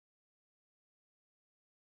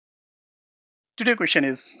Today's question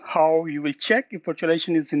is how you will check if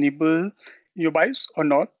virtualization is enabled in your BIOS or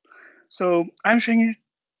not. So I'm showing you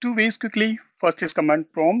two ways quickly. First is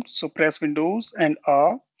command prompt. So press Windows and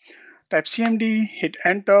R, type CMD, hit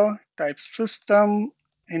enter, type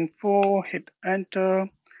SystemInfo, hit enter.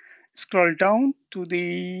 Scroll down to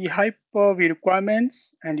the Hyper-V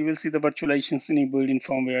requirements and you will see the virtualizations enabled in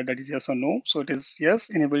firmware, that is yes or no. So it is yes,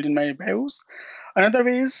 enabled in my BIOS. Another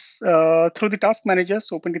way is through the task manager.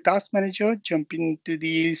 So open the task manager, jump into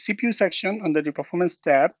the CPU section under the performance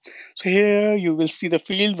tab. So here you will see the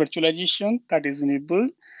field virtualization that is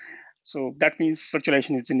enabled. So that means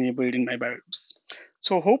virtualization is enabled in my BIOS.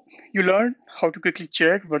 So hope you learned how to quickly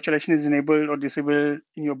check virtualization is enabled or disabled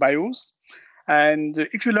in your BIOS. And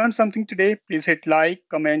if you learned something today, please hit like,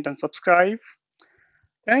 comment, and subscribe.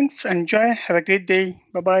 Thanks, enjoy. Have a great day.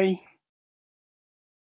 Bye bye.